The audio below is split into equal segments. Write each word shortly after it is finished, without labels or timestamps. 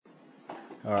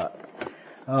All right.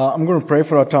 I'm going to pray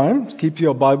for our time. Keep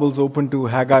your Bibles open to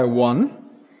Haggai 1.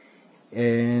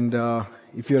 And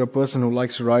if you're a person who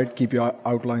likes to write, keep your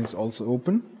outlines also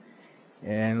open.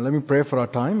 And let me pray for our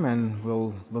time, and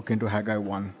we'll look into Haggai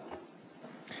 1.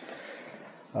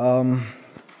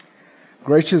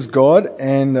 Gracious God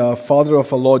and Father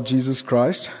of our Lord Jesus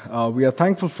Christ, we are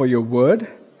thankful for your word.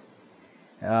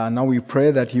 Now we pray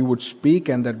that you would speak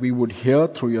and that we would hear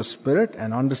through your Spirit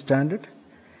and understand it,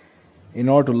 in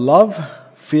order to love,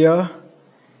 fear,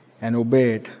 and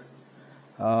obey it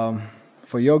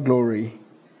for your glory.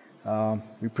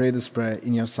 We pray this prayer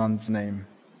in your Son's name.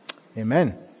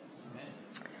 Amen.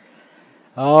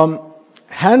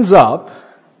 Hands up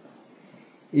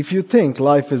if you think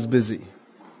life is busy.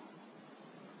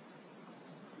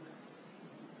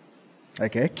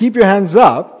 Okay, keep your hands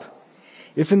up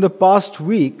if in the past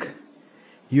week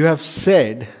you have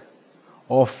said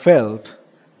or felt,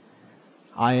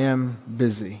 I am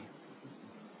busy.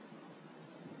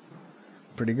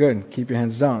 Pretty good. Keep your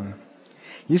hands down.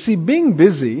 You see, being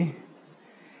busy,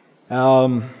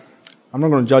 I'm not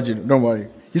going to judge you, don't worry.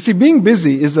 You see, being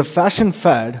busy is the fashion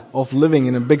fad of living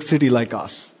in a big city like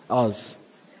us.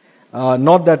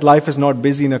 Not that life is not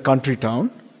busy in a country town,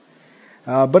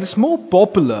 but it's more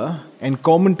popular and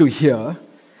common to hear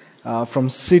from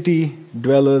city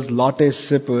dwellers, latte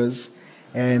sippers,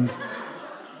 and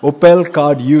Opel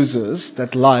card users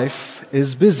that life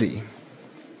is busy.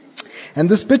 And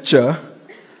this picture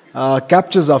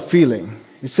captures our feeling.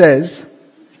 It says,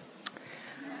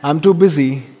 I'm too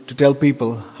busy to tell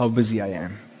people how busy I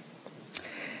am.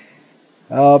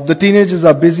 The teenagers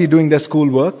are busy doing their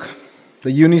schoolwork,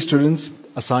 the uni students'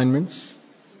 assignments,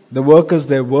 the workers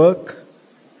their work,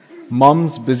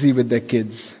 moms busy with their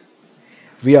kids.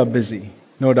 We are busy,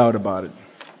 no doubt about it.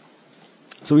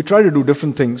 So we try to do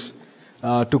different things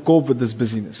to cope with this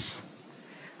busyness.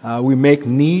 We make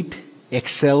neat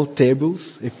Excel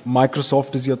tables if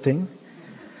Microsoft is your thing,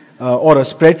 or a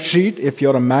spreadsheet if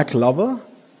you're a Mac lover.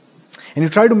 And you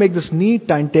try to make this neat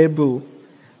timetable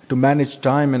to manage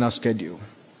time in our schedule.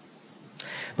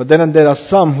 But then there are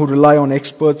some who rely on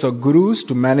experts or gurus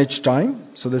to manage time.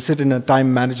 So they sit in a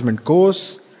time management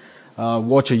course,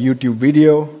 watch a YouTube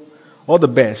video, or the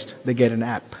best, they get an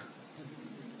app.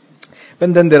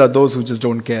 And then there are those who just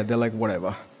don't care. They're like,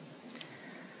 whatever.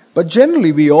 But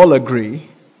generally, we all agree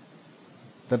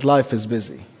that life is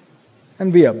busy.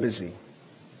 And we are busy.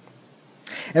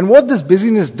 And what this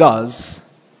busyness does,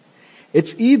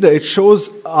 it's either it shows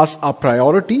us our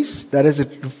priorities, that is, it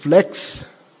reflects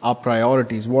our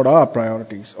priorities, what are our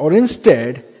priorities, or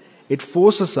instead, it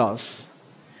forces us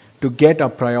to get our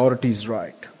priorities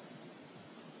right.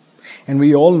 And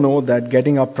we all know that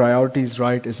getting our priorities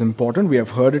right is important. We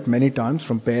have heard it many times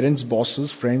from parents,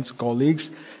 bosses, friends,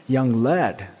 colleagues. Young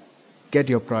lad, get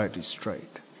your priorities straight.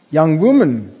 Young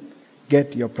woman,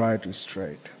 get your priorities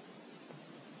straight.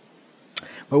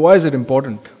 But why is it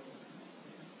important?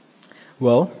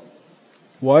 Well,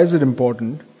 why is it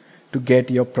important to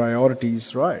get your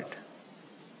priorities right?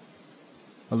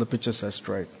 Well, the picture says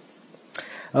straight.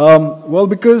 Well,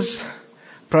 because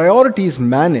priorities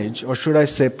manage, or should I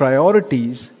say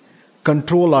priorities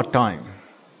control our time,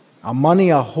 our money,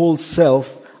 our whole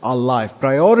self, our life.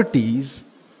 Priorities,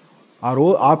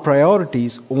 our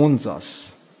priorities owns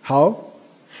us. How?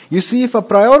 You see, if our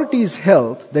priority is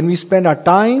health, then we spend our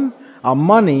time, our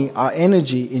money, our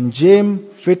energy in gym,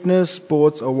 fitness,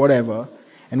 sports, or whatever,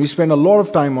 and we spend a lot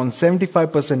of time on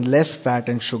 75% less fat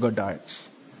and sugar diets.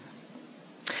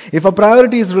 If our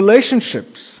priority is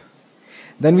relationships,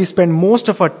 then we spend most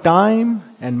of our time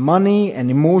and money and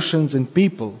emotions in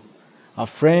people, our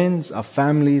friends, our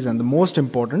families, and the most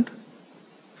important,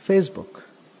 Facebook.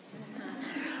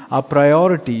 Our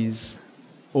priorities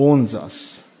owns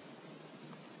us.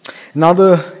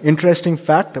 Another interesting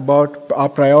fact about our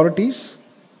priorities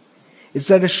is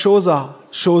that it shows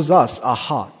us our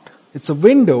heart. It's a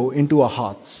window into our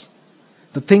hearts.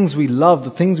 The things we love, the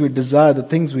things we desire, the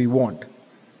things we want.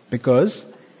 Because,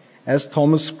 as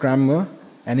Thomas Cranmer,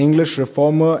 an English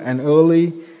reformer, an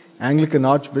early Anglican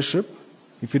archbishop.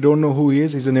 If you don't know who he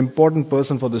is, he's an important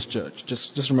person for this church.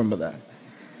 Just remember that.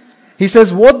 He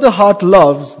says, what the heart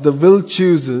loves, the will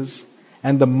chooses,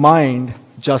 and the mind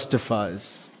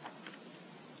justifies.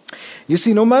 You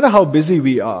see, no matter how busy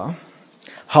we are,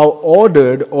 how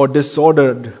ordered or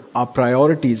disordered our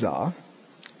priorities are,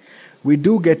 we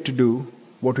do get to do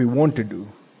what we want to do.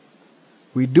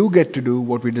 We do get to do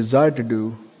what we desire to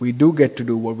do. We do get to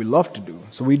do what we love to do.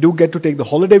 So we do get to take the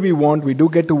holiday we want. We do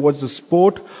get to watch the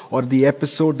sport or the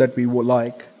episode that we would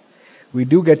like. We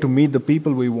do get to meet the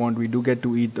people we want. We do get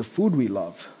to eat the food we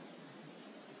love.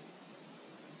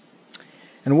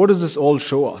 And what does this all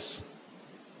show us?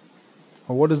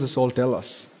 Or what does this all tell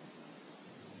us?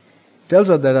 It tells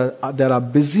us that our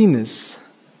busyness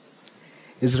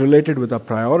is related with our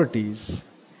priorities,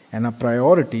 and our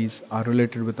priorities are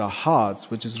related with our hearts,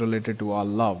 which is related to our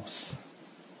loves.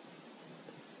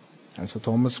 And so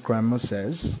Thomas Cranmer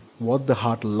says, what the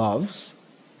heart loves,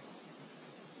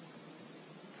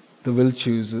 the will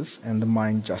chooses and the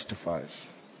mind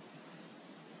justifies.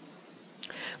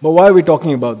 But why are we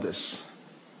talking about this?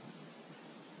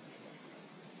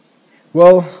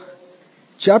 Well,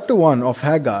 chapter 1 of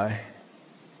Haggai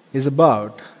is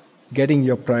about getting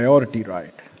your priority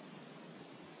right.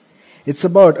 It's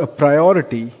about a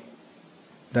priority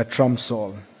that trumps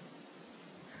all.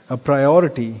 A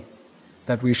priority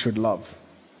that we should love.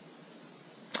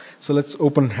 So let's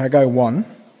open Haggai 1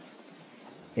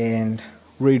 and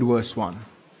read verse 1.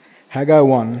 Haggai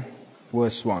 1,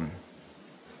 verse 1.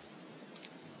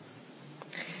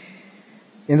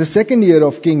 In the second year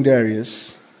of King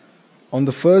Darius, on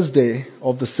the first day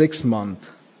of the 6th month,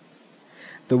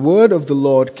 the word of the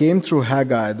Lord came through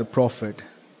Haggai the prophet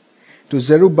to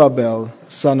Zerubbabel,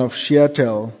 son of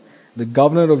Shealtiel, the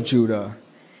governor of Judah,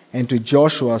 and to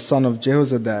Joshua, son of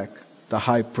Jehozadak, the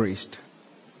high priest.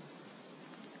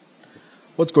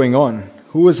 What's going on?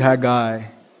 Who is Haggai,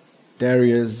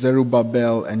 Darius,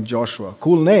 Zerubbabel, and Joshua?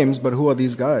 Cool names, but who are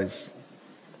these guys?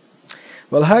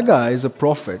 Well, Haggai is a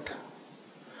prophet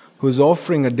who is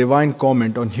offering a divine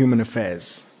comment on human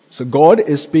affairs. So God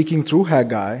is speaking through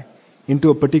Haggai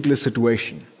into a particular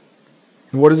situation.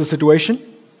 And what is the situation?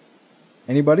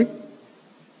 Anybody?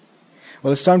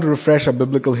 Well, it's time to refresh our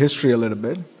biblical history a little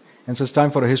bit. And so it's time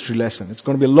for a history lesson. It's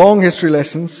going to be a long history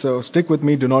lesson, so stick with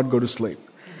me, do not go to sleep.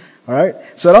 Alright?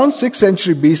 So around 6th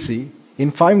century BC,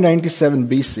 in 597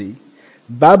 BC,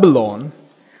 Babylon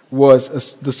was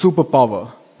the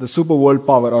superpower, the super world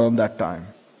power around that time.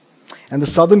 And the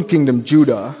southern kingdom,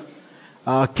 Judah,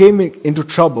 came into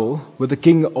trouble with the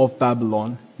king of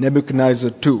Babylon,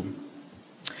 Nebuchadnezzar II.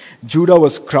 Judah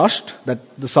was crushed,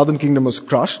 the southern kingdom was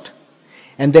crushed,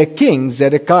 and their king,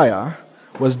 Zedekiah,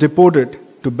 was deported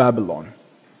to Babylon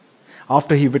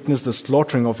after he witnessed the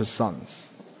slaughtering of his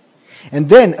sons. And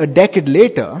then, a decade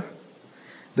later,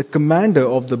 the commander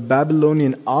of the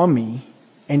Babylonian army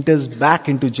enters back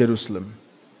into Jerusalem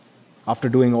after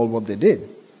doing all what they did.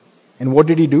 And what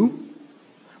did he do?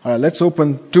 All right, let's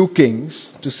open 2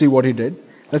 Kings to see what he did.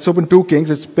 Let's open 2 Kings.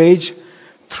 It's page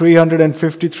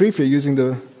 353 if you're using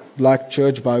the black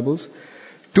church Bibles.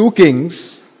 2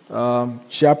 Kings,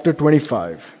 chapter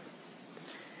 25.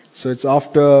 So it's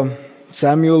after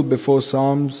Samuel, before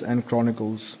Psalms and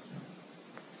Chronicles.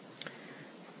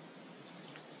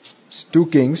 It's 2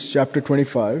 Kings, chapter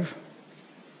 25,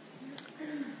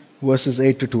 verses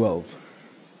 8 to 12.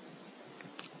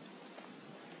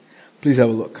 Please have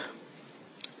a look.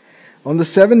 On the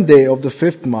 7th day of the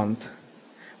 5th month,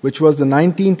 which was the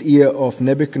 19th year of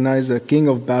Nebuchadnezzar, king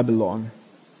of Babylon,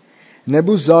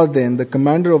 Nebuzaradan, the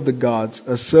commander of the guards,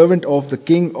 a servant of the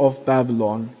king of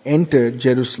Babylon, entered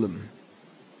Jerusalem.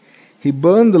 He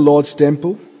burned the Lord's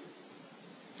temple,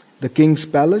 the king's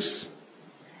palace,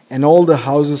 and all the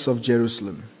houses of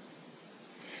Jerusalem.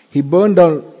 He burned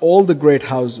down all the great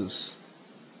houses.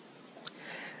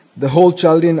 The whole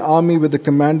Chaldean army with the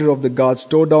commander of the guards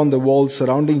tore down the walls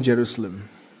surrounding Jerusalem.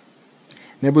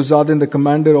 Nebuzaradan, the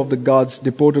commander of the guards,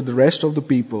 deported the rest of the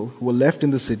people who were left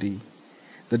in the city,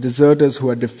 the deserters who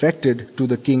had defected to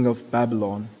the king of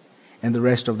Babylon, and the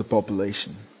rest of the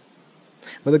population.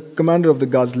 But the commander of the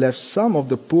guards left some of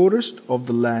the poorest of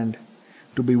the land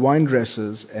to be vine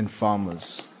dressers and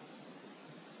farmers.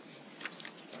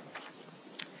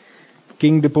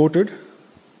 King deported,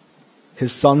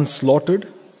 his son slaughtered,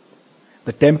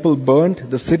 the temple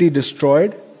burnt, the city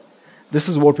destroyed. This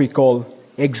is what we call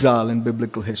exile in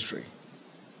biblical history.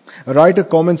 A writer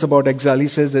comments about exile. He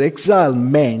says that exile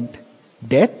meant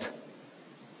death,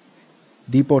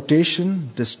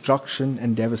 deportation, destruction,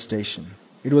 and devastation.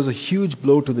 It was a huge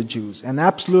blow to the Jews, an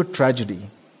absolute tragedy.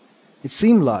 It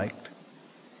seemed like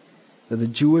that the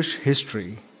Jewish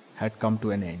history had come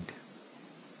to an end.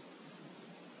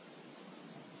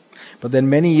 But then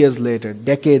many years later,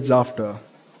 decades after,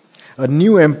 a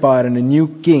new empire and a new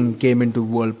king came into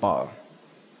world power.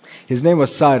 His name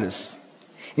was Cyrus.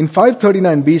 In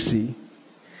 539 BC,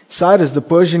 Cyrus, the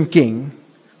Persian king,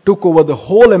 took over the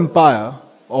whole empire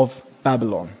of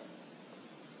Babylon.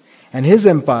 And his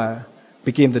empire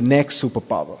became the next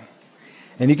superpower.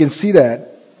 And you can see that,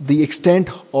 the extent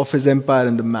of his empire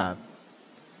in the map.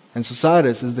 And so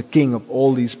Cyrus is the king of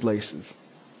all these places.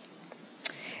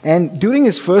 And during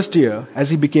his first year, as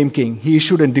he became king, he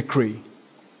issued a decree.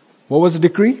 What was the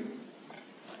decree?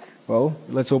 Well,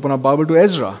 let's open our Bible to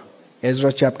Ezra.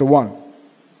 Ezra chapter 1.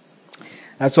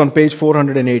 That's on page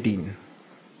 418.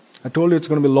 I told you it's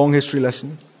going to be a long history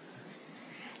lesson.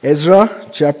 Ezra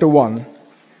chapter 1,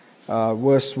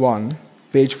 verse 1,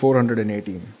 page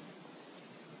 418.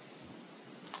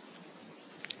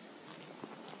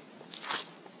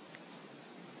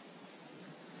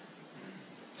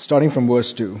 Starting from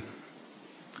verse 2.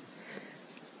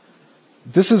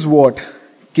 This is what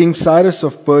King Cyrus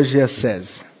of Persia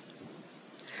says.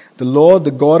 The Lord,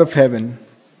 the God of heaven,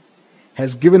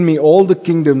 has given me all the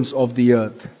kingdoms of the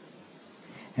earth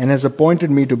and has appointed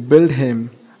me to build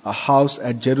him a house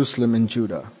at Jerusalem in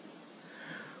Judah.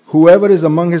 Whoever is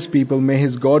among his people, may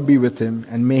his God be with him,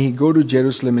 and may he go to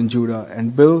Jerusalem in Judah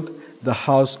and build the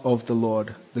house of the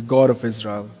Lord, the God of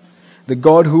Israel, the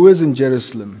God who is in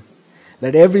Jerusalem.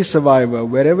 Let every survivor,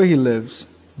 wherever he lives,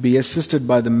 be assisted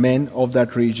by the men of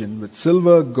that region with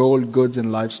silver, gold, goods,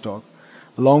 and livestock,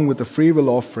 along with a freewill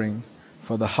offering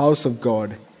for the house of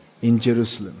God in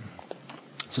Jerusalem.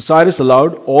 So Cyrus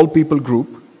allowed all people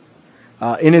group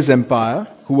in his empire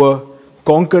who were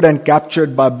conquered and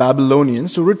captured by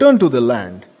Babylonians to return to the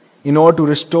land in order to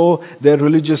restore their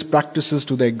religious practices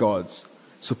to their gods.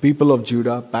 So people of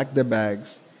Judah packed their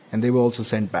bags and they were also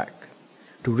sent back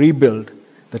to rebuild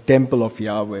the temple of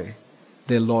Yahweh,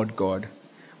 their Lord God,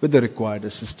 with the required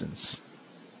assistance.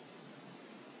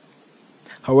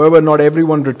 However, not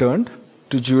everyone returned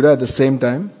to Judah at the same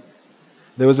time.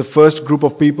 There was a first group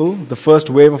of people, the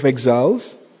first wave of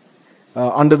exiles,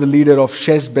 under the leader of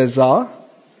Sheshbazzar.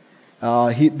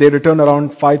 They returned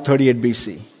around 538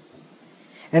 BC.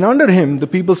 And under him, the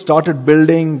people started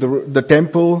building the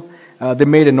temple. They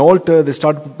made an altar. They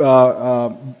started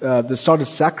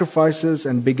sacrifices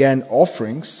and began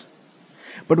offerings.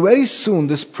 But very soon,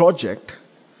 this project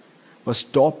was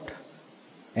stopped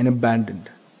and abandoned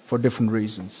for different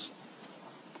reasons.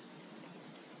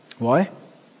 Why?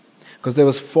 Because there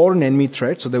was foreign enemy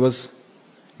threat. So there was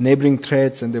neighboring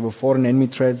threats and there were foreign enemy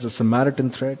threats, the Samaritan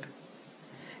threat.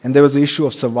 And there was the issue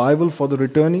of survival for the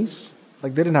returnees.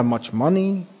 Like they didn't have much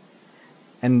money.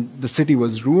 And the city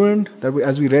was ruined.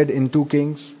 As we read in 2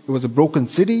 Kings, it was a broken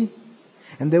city.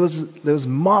 And there was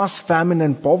mass famine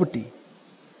and poverty.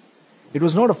 It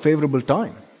was not a favorable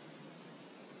time.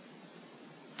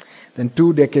 Then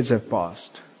 2 decades have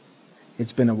passed.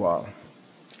 It's been a while.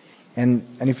 And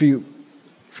if you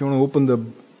want to open the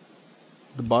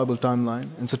Bible timeline.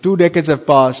 And so 2 decades have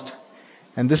passed.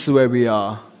 And this is where we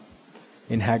are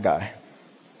in Haggai.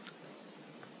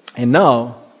 And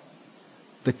now,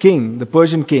 the king, the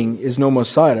Persian king, is no more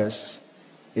Cyrus.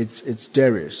 It's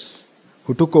Darius,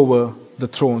 who took over the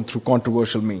throne through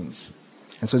controversial means.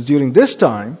 And so during this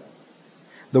time,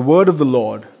 the word of the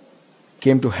Lord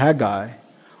came to Haggai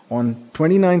on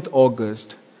 29th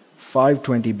August,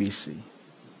 520 BC.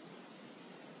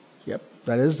 Yep,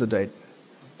 that is the date.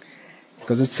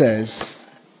 Because it says,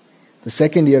 the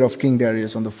second year of King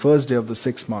Darius, on the first day of the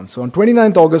 6th month. So on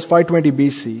 29th August, 520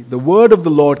 BC, the word of the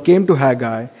Lord came to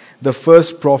Haggai, the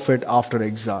first prophet after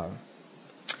exile.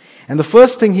 And the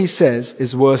first thing he says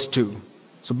is verse 2.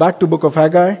 So back to book of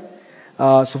Haggai.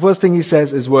 So first thing he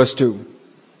says is verse 2.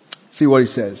 See what he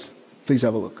says. Please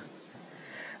have a look.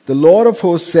 The Lord of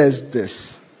hosts says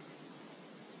this.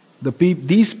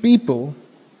 These people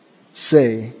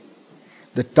say,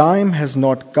 the time has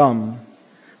not come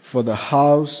for the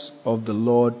house of the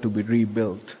Lord to be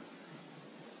rebuilt.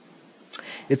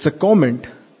 It's a comment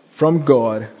from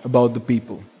God about the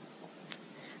people.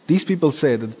 These people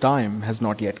say that the time has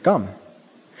not yet come.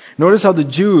 Notice how the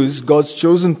Jews, God's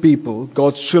chosen people,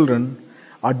 God's children,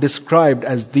 are described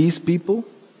as these people,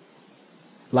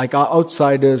 like our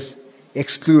outsiders,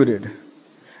 excluded.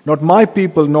 Not my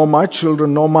people, nor my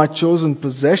children, nor my chosen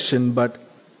possession, but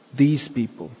these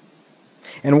people.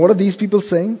 And what are these people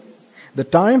saying? The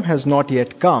time has not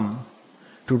yet come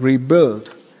to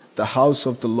rebuild the house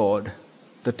of the Lord,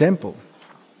 the temple.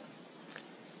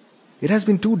 It has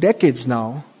been 2 decades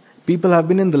now. People have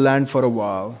been in the land for a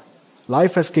while.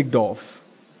 Life has kicked off.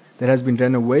 There has been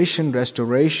renovation,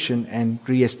 restoration, and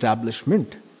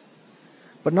re-establishment.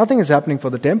 But nothing is happening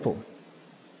for the temple.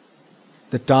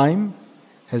 The time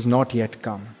has not yet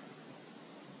come.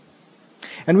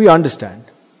 And we understand.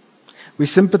 We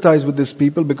sympathize with these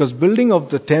people because building of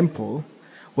the temple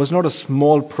was not a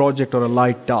small project or a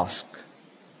light task.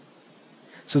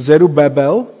 So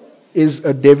Zerubbabel is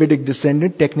a Davidic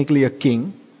descendant, technically a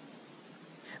king,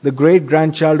 the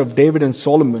great-grandchild of David and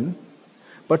Solomon.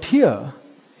 But here,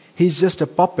 he's just a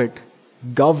puppet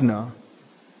governor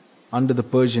under the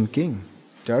Persian king,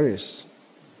 Darius,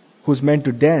 who's meant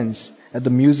to dance at the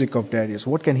music of Darius.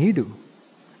 What can he do?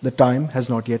 The time has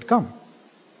not yet come.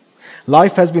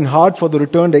 Life has been hard for the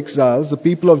returned exiles. The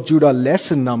people of Judah are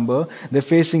less in number. They're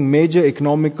facing major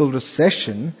economical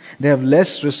recession. They have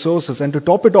less resources. And to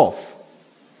top it off,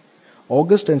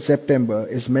 August and September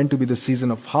is meant to be the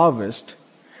season of harvest,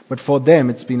 but for them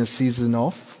it's been a season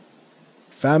of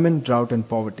famine, drought, and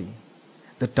poverty.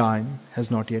 The time has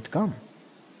not yet come.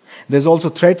 There's also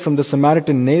threat from the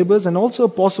Samaritan neighbors and also a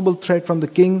possible threat from the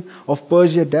king of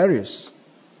Persia, Darius,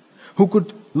 who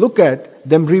could look at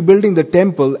them rebuilding the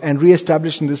temple and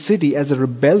re-establishing the city as a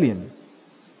rebellion,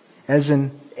 as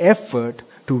an effort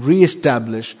to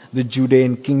re-establish the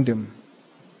Judean kingdom.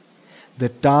 The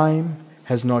time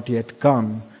has not yet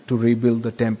come to rebuild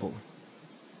the temple.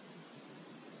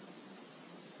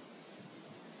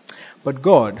 But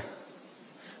God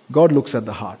looks at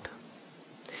the heart.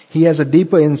 He has a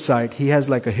deeper insight. He has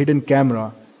like a hidden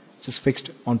camera just fixed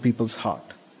on people's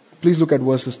heart. Please look at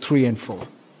verses 3 and 4.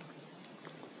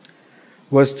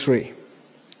 Verse 3.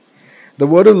 The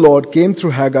word of the Lord came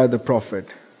through Haggai the prophet.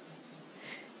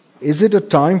 Is it a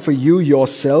time for you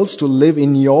yourselves to live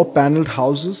in your paneled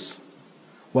houses,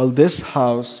 while this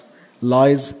house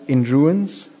lies in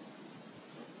ruins?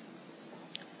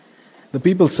 The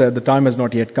people said the time has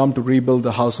not yet come to rebuild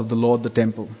the house of the Lord, the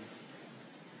temple.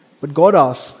 But God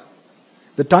asks,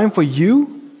 the time for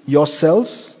you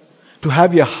yourselves to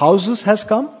have your houses has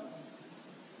come?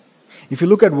 If you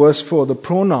look at verse 4, the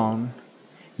pronoun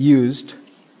you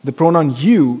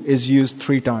is used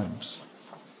 3 times.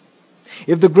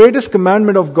 If the greatest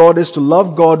commandment of God is to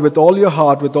love God with all your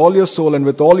heart, with all your soul, and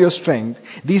with all your strength,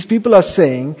 these people are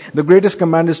saying the greatest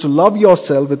command is to love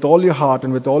yourself with all your heart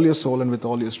and with all your soul and with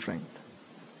all your strength.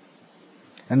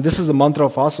 And this is the mantra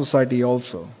of our society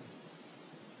also.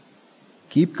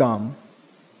 Keep calm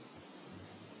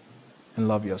and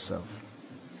love yourself.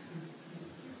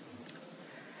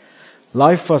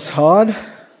 Life was hard,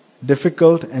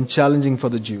 difficult, and challenging for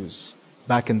the Jews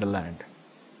back in the land.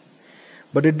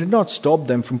 But it did not stop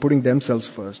them from putting themselves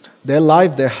first. Their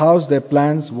life, their house, their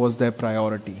plans was their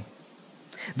priority.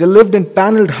 They lived in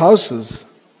paneled houses.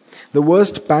 The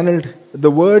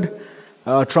word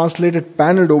translated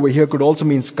paneled over here could also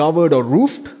mean covered or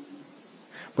roofed.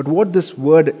 But what this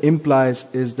word implies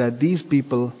is that these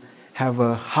people have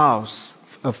a house,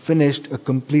 a finished, a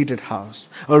completed house,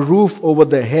 a roof over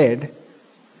their head,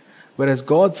 whereas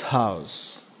God's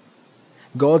house,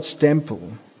 God's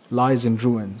temple, lies in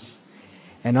ruins,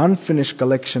 an unfinished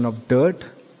collection of dirt,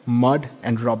 mud,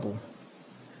 and rubble,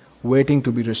 waiting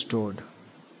to be restored.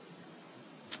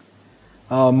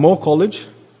 Moore College,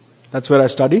 that's where I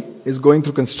study, is going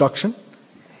through construction.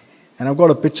 And I've got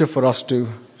a picture for us to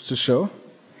show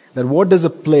that what does a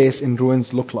place in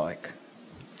ruins look like.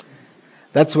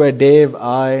 That's where Dave,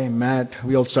 I, Matt,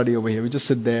 we all study over here. We just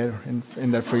sit there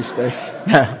in that free space.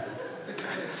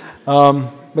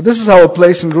 But this is how a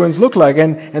place in ruins look like.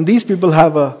 And these people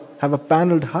have a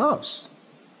paneled house.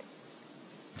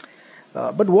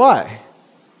 But why?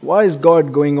 Why is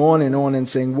God going on and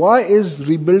saying, why is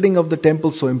rebuilding of the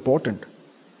temple so important?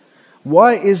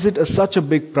 Why is it such a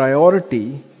big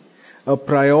priority, a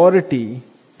priority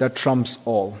that trumps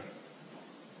all?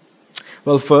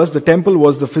 Well, first, the temple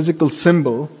was the physical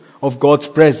symbol of God's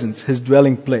presence, His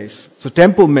dwelling place. So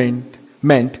temple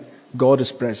meant God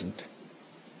is present.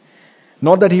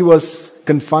 Not that He was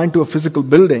confined to a physical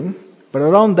building, but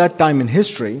around that time in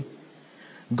history,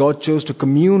 God chose to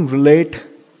commune, relate,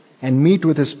 and meet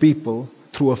with His people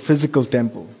through a physical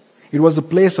temple. It was a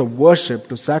place of worship,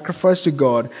 to sacrifice to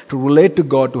God, to relate to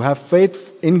God, to have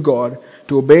faith in God,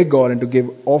 to obey God, and to give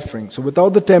offerings. So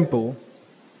without the temple,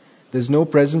 there's no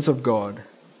presence of God,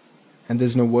 and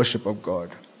there's no worship of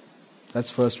God. That's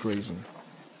first reason.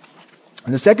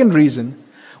 And the second reason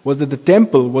was that the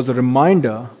temple was a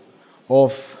reminder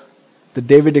of the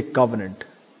Davidic covenant.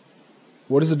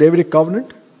 What is the Davidic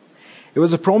covenant? It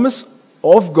was a promise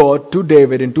of God to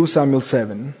David in 2 Samuel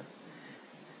 7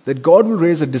 that God will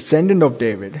raise a descendant of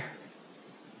David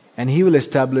and he will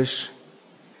establish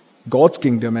God's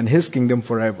kingdom and His kingdom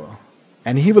forever.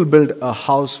 And he will build a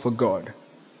house for God.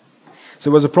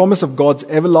 So it was a promise of God's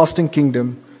everlasting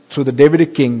kingdom through the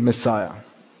Davidic king, Messiah.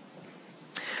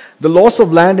 The loss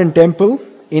of land and temple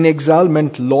in exile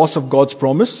meant loss of God's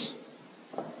promise.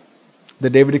 The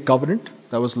Davidic covenant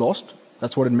that was lost,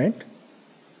 that's what it meant.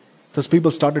 Thus people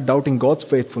started doubting God's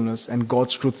faithfulness and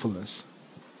God's truthfulness.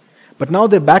 But now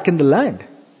they're back in the land.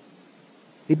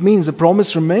 It means the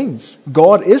promise remains.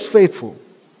 God is faithful.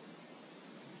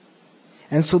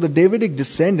 And so the Davidic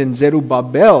descendant,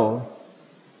 Zerubbabel,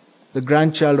 the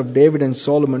grandchild of David and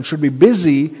Solomon, should be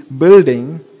busy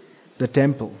building the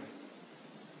temple.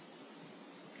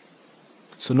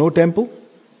 So no temple,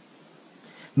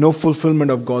 no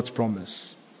fulfillment of God's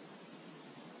promise.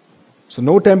 So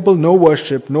no temple, no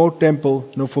worship, no temple,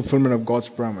 no fulfillment of God's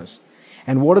promise.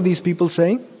 And what are these people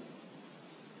saying?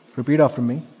 Repeat after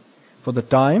me. For the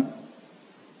time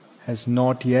has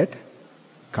not yet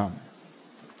come.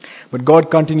 But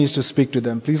God continues to speak to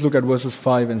them. Please look at verses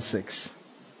 5 and 6.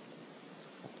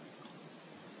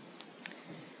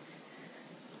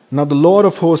 Now the Lord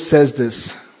of hosts says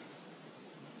this: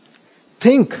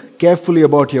 think carefully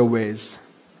about your ways.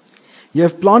 You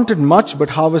have planted much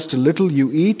but harvested little.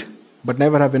 You eat but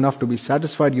never have enough to be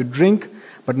satisfied. You drink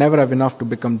but never have enough to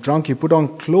become drunk. You put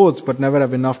on clothes but never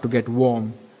have enough to get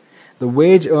warm. The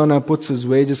wage earner puts his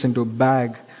wages into a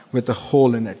bag with a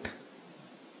hole in it.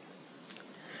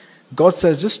 God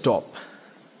says, just stop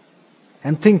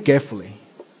and think carefully.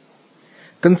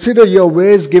 Consider your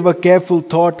ways, give a careful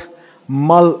thought,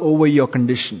 mull over your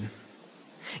condition.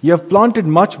 You have planted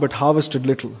much but harvested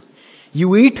little.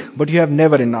 You eat, but you have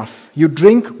never enough. You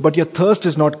drink, but your thirst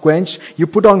is not quenched. You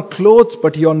put on clothes,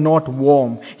 but you are not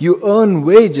warm. You earn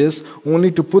wages only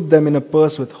to put them in a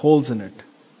purse with holes in it.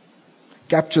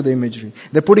 Capture the imagery.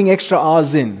 They're putting extra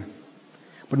hours in,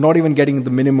 but not even getting the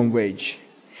minimum wage.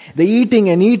 They're eating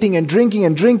and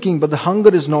drinking, but the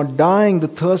hunger is not dying. The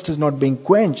thirst is not being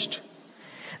quenched.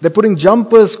 They're putting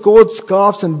jumpers, coats,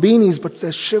 scarves, and beanies, but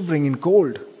they're shivering in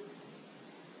cold.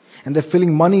 And they're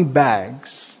filling money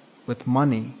bags with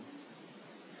money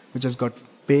which has got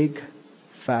big,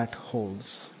 fat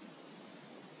holes.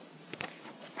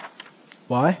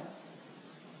 Why?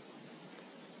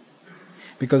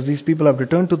 Because these people have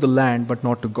returned to the land but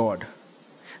not to God.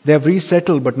 They have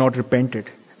resettled but not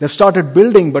repented. They've started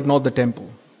building but not the temple.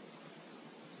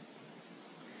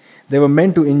 They were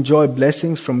meant to enjoy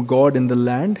blessings from God in the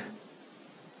land,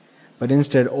 but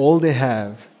instead all they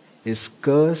have is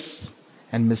curse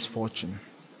and misfortune.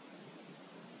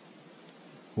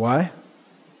 Why?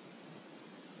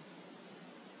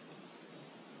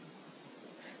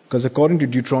 Because according to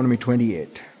Deuteronomy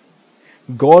 28,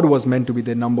 God was meant to be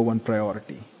their number one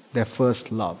priority, their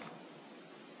first love.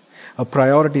 A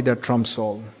priority that trumps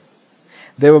all.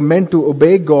 They were meant to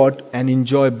obey God and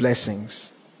enjoy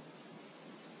blessings.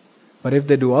 But if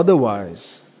they do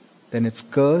otherwise, then it's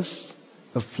curse,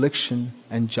 affliction,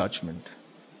 and judgment.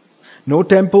 No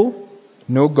temple,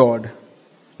 no God.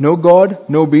 No God,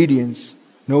 no obedience.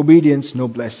 No obedience, no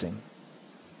blessing.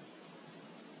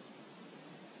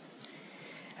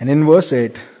 And in verse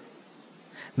 8,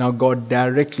 now God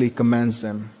directly commands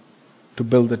them to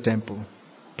build the temple.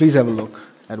 Please have a look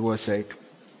at verse 8.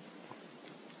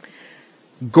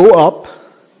 Go up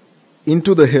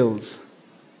into the hills,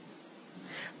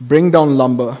 bring down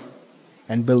lumber,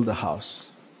 and build the house.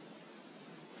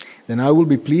 Then I will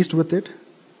be pleased with it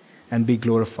and be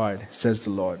glorified, says the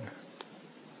Lord.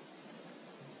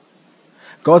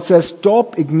 God says,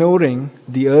 stop ignoring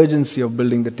the urgency of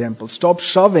building the temple. Stop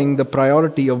shoving the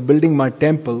priority of building my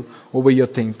temple over your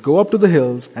things. Go up to the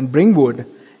hills and bring wood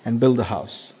and build the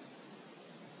house.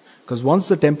 Because once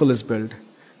the temple is built,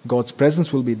 God's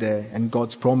presence will be there and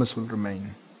God's promise will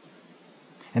remain.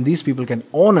 And these people can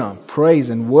honor, praise,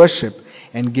 and worship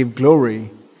and give glory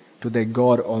to their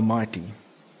God Almighty.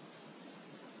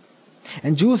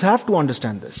 And Jews have to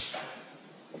understand this.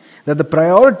 That the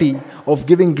priority of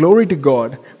giving glory to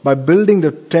God by building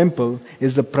the temple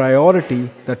is the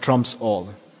priority that trumps all.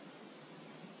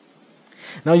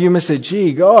 Now you may say,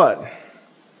 gee, God,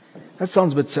 that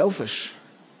sounds a bit selfish.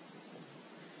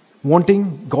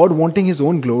 God wanting His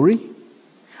own glory?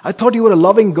 I thought you were a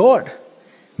loving God.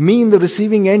 Me in the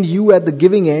receiving end, you at the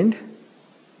giving end.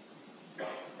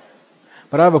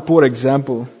 But I have a poor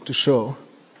example to show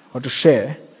or to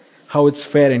share how it's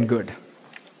fair and good.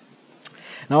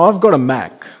 Now I've got a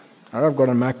Mac. I've got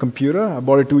a Mac computer. I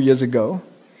bought it 2 years ago.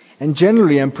 And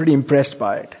generally I'm pretty impressed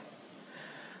by it.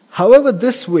 However,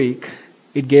 this week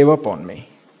it gave up on me.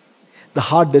 The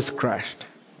hard disk crashed.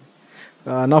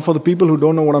 Now for the people who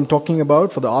don't know what I'm talking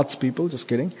about, for the arts people, just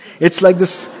kidding. It's like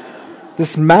this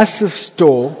massive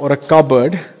store or a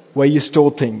cupboard where you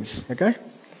store things. Okay?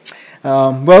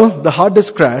 Well, the hard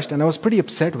disk crashed and I was pretty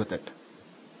upset with it.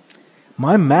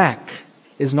 My Mac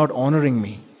is not honoring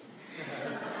me.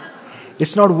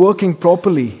 It's not working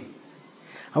properly.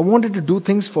 I wanted to do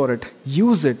things for it,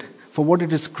 use it for what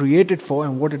it is created for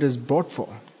and what it is brought for.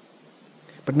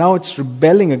 But now it's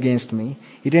rebelling against me.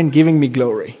 It ain't giving me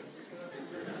glory.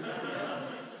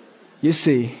 You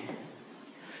see,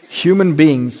 human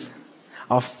beings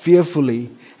are fearfully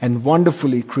and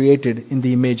wonderfully created in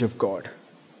the image of God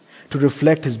to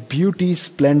reflect His beauty,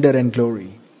 splendor, and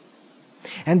glory.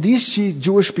 And these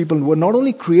Jewish people were not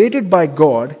only created by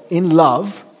God in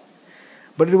love,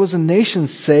 but it was a nation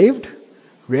saved,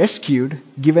 rescued,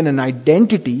 given an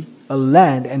identity, a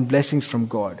land, and blessings from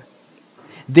God.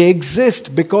 They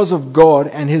exist because of God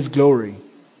and His glory.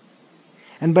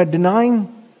 And by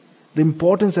denying the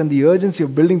importance and the urgency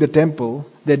of building the temple,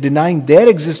 they're denying their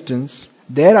existence,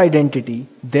 their identity,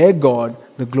 their God,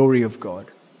 the glory of God.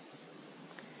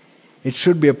 It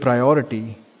should be a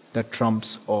priority that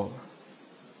trumps all.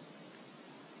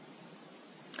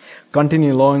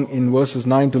 Continue along in verses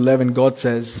 9 to 11, God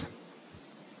says,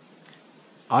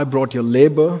 I brought your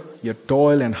labor, your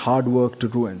toil and hard work to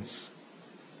ruins,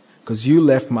 because you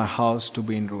left my house to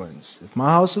be in ruins. If my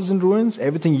house is in ruins,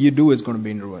 everything you do is going to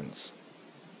be in ruins.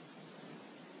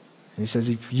 And He says,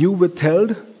 if you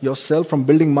withheld yourself from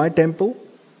building my temple,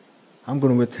 I'm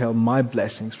going to withhold my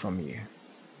blessings from you.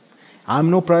 I'm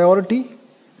no priority,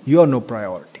 you are no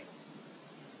priority.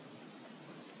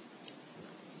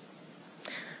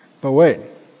 But wait,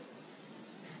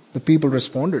 the people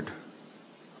responded.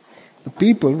 The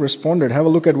people responded. Have a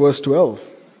look at verse 12.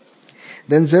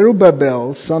 Then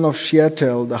Zerubbabel, son of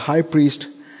Shealtiel, the high priest,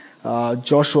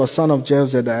 Joshua, son of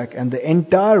Jehozadak, and the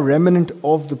entire remnant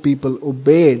of the people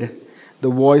obeyed the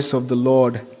voice of the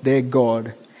Lord their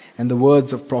God and the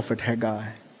words of prophet Haggai,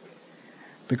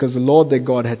 because the Lord their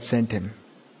God had sent him.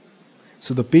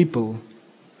 So the people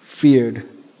feared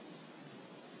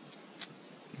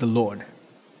the Lord.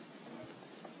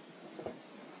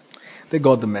 They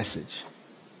got the message.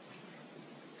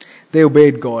 They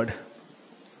obeyed God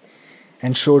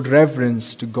and showed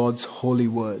reverence to God's holy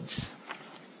words.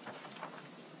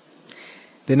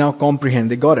 They now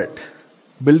comprehend, they got it.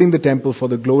 Building the temple for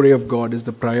the glory of God is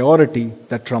the priority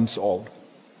that trumps all.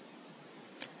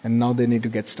 And now they need to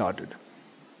get started.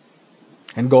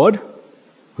 And God,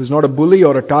 who's not a bully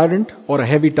or a tyrant or a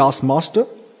heavy taskmaster,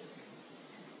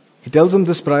 He tells them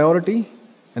this priority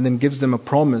and then gives them a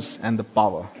promise and the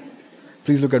power.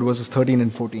 Please look at verses 13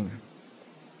 and 14.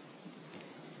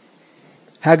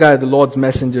 Haggai, the Lord's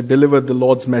messenger, delivered the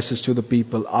Lord's message to the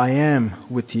people. I am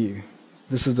with you.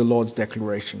 This is the Lord's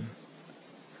declaration.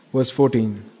 Verse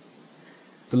 14.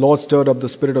 The Lord stirred up the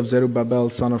spirit of Zerubbabel,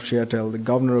 son of Shealtiel, the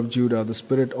governor of Judah, the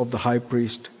spirit of the high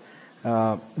priest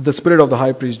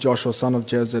Joshua, son of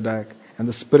Jehozadak, and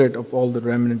the spirit of all the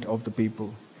remnant of the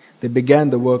people. They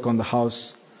began the work on the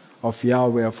house of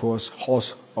Yahweh of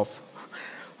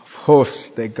hosts,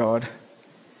 their God,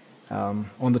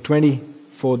 on the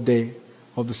 24th day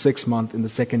of the 6th month in the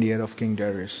 2nd year of King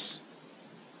Darius.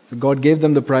 So God gave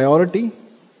them the priority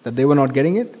that they were not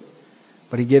getting it,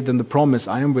 but He gave them the promise,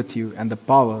 I am with you, and the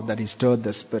power that He stirred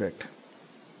their spirit.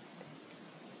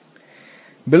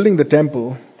 Building the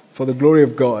temple for the glory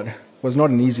of God was not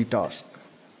an easy task.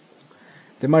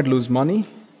 They might lose money,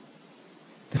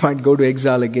 they might go to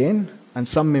exile again, and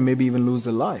some may maybe even lose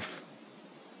their life.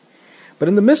 But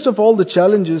in the midst of all the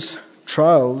challenges,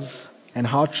 trials, and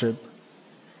hardship,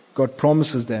 God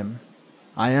promises them,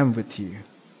 I am with you.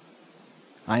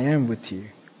 I am with you.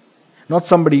 Not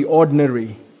somebody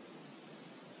ordinary,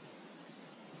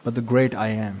 but the great I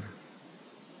am.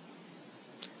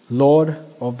 Lord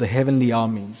of the heavenly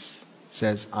armies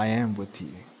says, I am with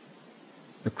you.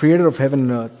 The creator of heaven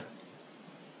and earth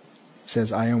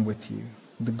says, I am with you.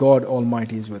 The God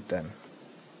Almighty is with them.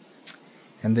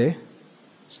 And they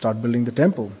start building the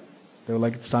temple. They were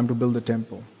like, it's time to build the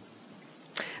temple.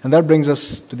 And that brings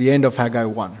us to the end of Haggai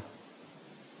 1.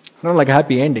 Not like a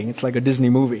happy ending, it's like a Disney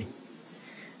movie.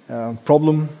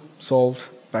 Problem solved,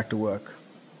 back to work.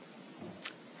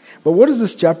 But what is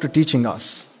this chapter teaching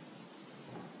us?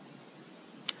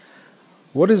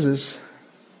 What is this?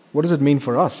 What does it mean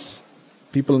for us?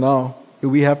 People now, do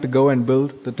we have to go and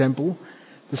build the temple?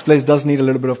 This place does need a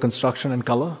little bit of construction and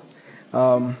color.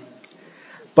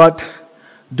 But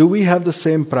do we have the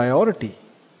same priority?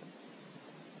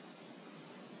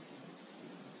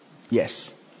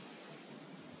 Yes.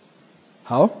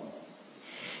 How?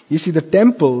 You see, the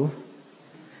temple,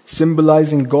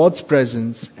 symbolizing God's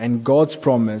presence and God's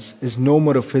promise, is no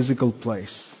more a physical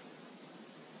place,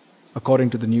 according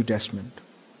to the New Testament.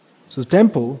 So the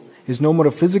temple is no more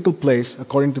a physical place,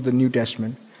 according to the New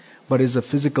Testament, but is a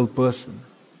physical person,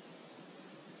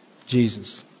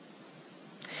 Jesus.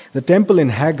 The temple in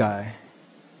Haggai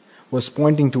was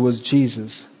pointing towards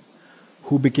Jesus,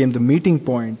 who became the meeting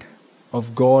point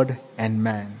of God and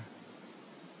man.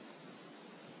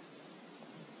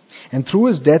 And through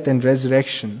His death and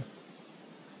resurrection,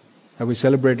 that we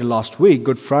celebrated last week,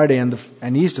 Good Friday and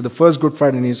Easter, the first Good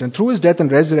Friday and Easter, and through His death and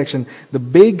resurrection, the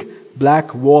big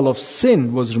black wall of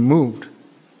sin was removed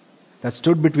that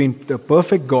stood between the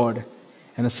perfect God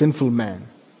and a sinful man.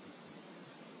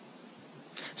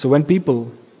 So when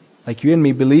people like you and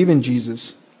me believe in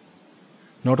Jesus,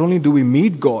 not only do we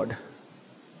meet God,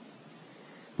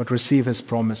 but receive His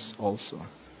promise also.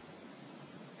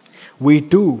 We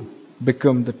too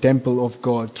become the temple of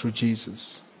God through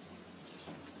Jesus.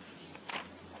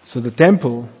 So the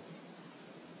temple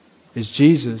is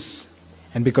Jesus,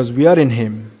 and because we are in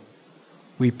Him,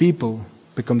 we people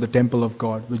become the temple of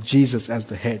God with Jesus as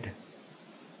the head.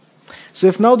 So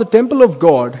if now the temple of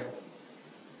God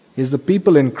is the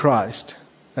people in Christ,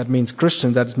 that means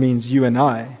Christians, that means you and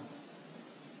I,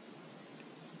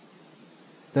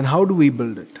 then how do we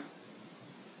build it?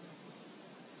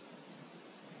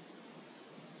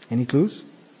 Any clues?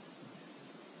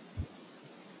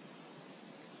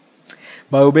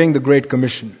 By obeying the Great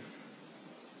Commission,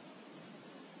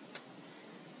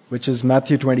 which is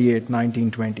Matthew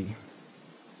 28:19-20.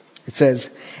 It says,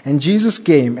 "And Jesus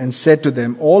came and said to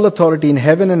them, All authority in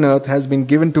heaven and earth has been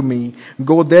given to me.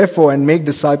 Go therefore and make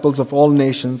disciples of all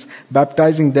nations,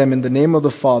 baptizing them in the name of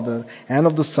the Father and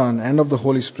of the Son and of the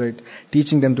Holy Spirit,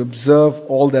 teaching them to observe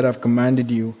all that I have commanded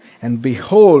you. And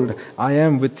behold, I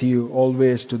am with you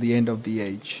always to the end of the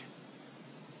age."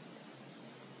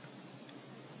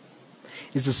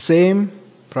 It's the same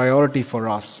priority for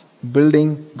us,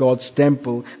 building God's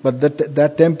temple, but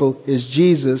that temple is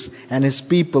Jesus and His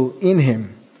people in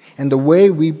Him. And the way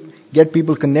we get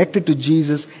people connected to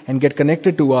Jesus and get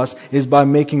connected to us is by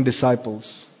making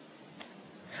disciples.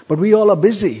 But we all are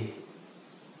busy.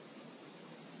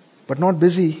 But not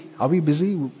busy. Are we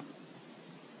busy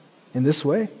in this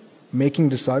way? Making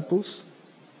disciples?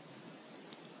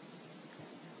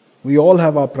 We all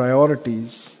have our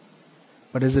priorities,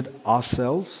 but is it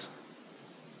ourselves?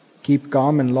 Keep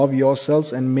calm and love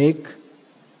yourselves and make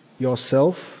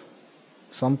yourself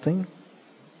something?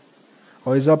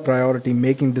 Or is our priority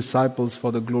making disciples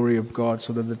for the glory of God,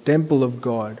 so that the temple of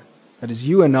God, that is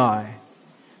you and I,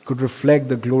 could reflect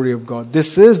the glory of God?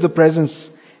 This is the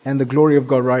presence and the glory of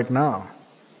God right now.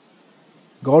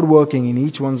 God working in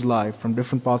each one's life from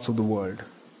different parts of the world.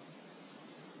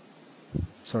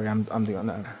 Sorry, I'm the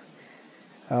honor.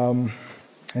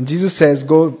 And Jesus says,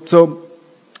 go.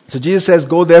 So Jesus says,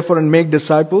 "Go therefore and make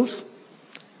disciples."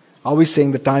 Are we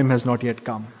saying the time has not yet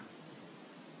come?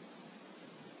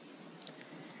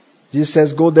 Jesus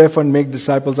says, "Go therefore and make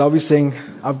disciples." Are we saying,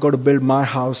 I've got to build my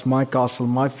house, my castle,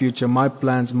 my future, my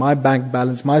plans, my bank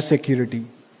balance, my security?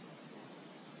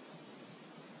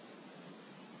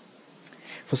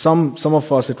 For some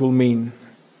of us, it will mean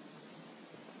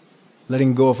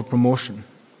letting go of a promotion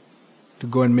to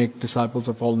go and make disciples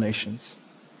of all nations.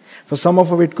 For some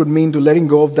of it could mean to letting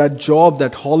go of that job,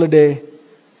 that holiday,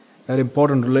 that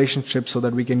important relationship, so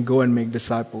that we can go and make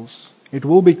disciples. It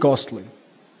will be costly.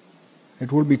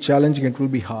 It will be challenging. It will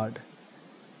be hard.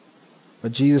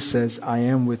 But Jesus says, "I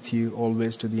am with you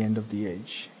always to the end of the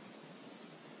age."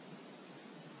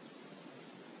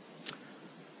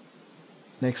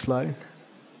 Next slide.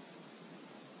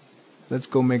 Let's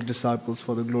go make disciples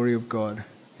for the glory of God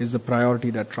is the priority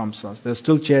that trumps us. There's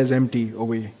still chairs empty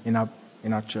away in our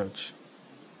church.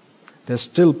 There's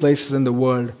still places in the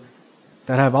world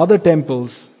that have other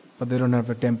temples, but they don't have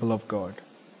a temple of God.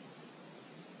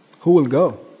 Who will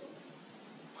go?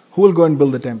 Who will go and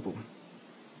build the temple?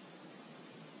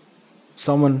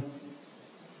 Someone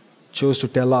chose to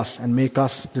tell us and make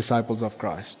us disciples of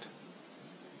Christ.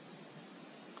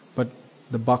 But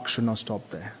the buck should not stop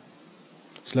there.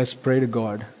 So let's pray to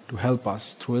God to help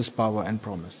us through His power and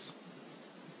promise.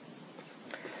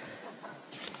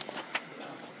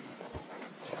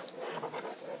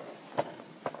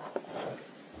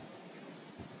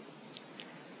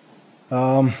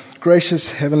 Gracious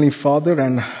Heavenly Father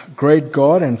and great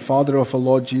God and Father of our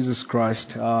Lord Jesus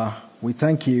Christ, we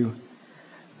thank you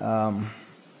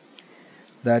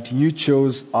that you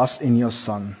chose us in your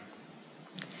Son.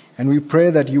 And we pray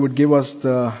that you would give us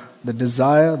the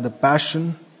desire, the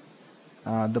passion,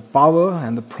 the power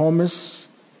and the promise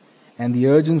and the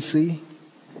urgency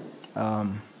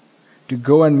to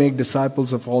go and make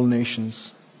disciples of all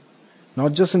nations.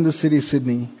 Not just in the city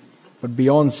Sydney, but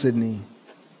beyond Sydney.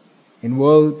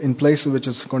 In places which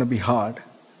is going to be hard.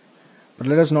 But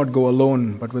let us not go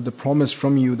alone, but with the promise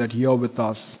from you that you are with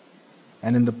us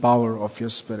and in the power of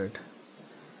your Spirit.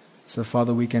 So,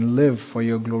 Father, we can live for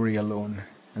your glory alone.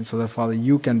 And so that, Father,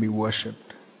 you can be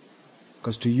worshipped.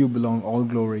 Because to you belong all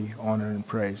glory, honor, and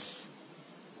praise.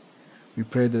 We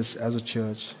pray this as a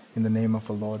church in the name of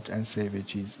our Lord and Savior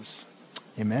Jesus.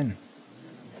 Amen.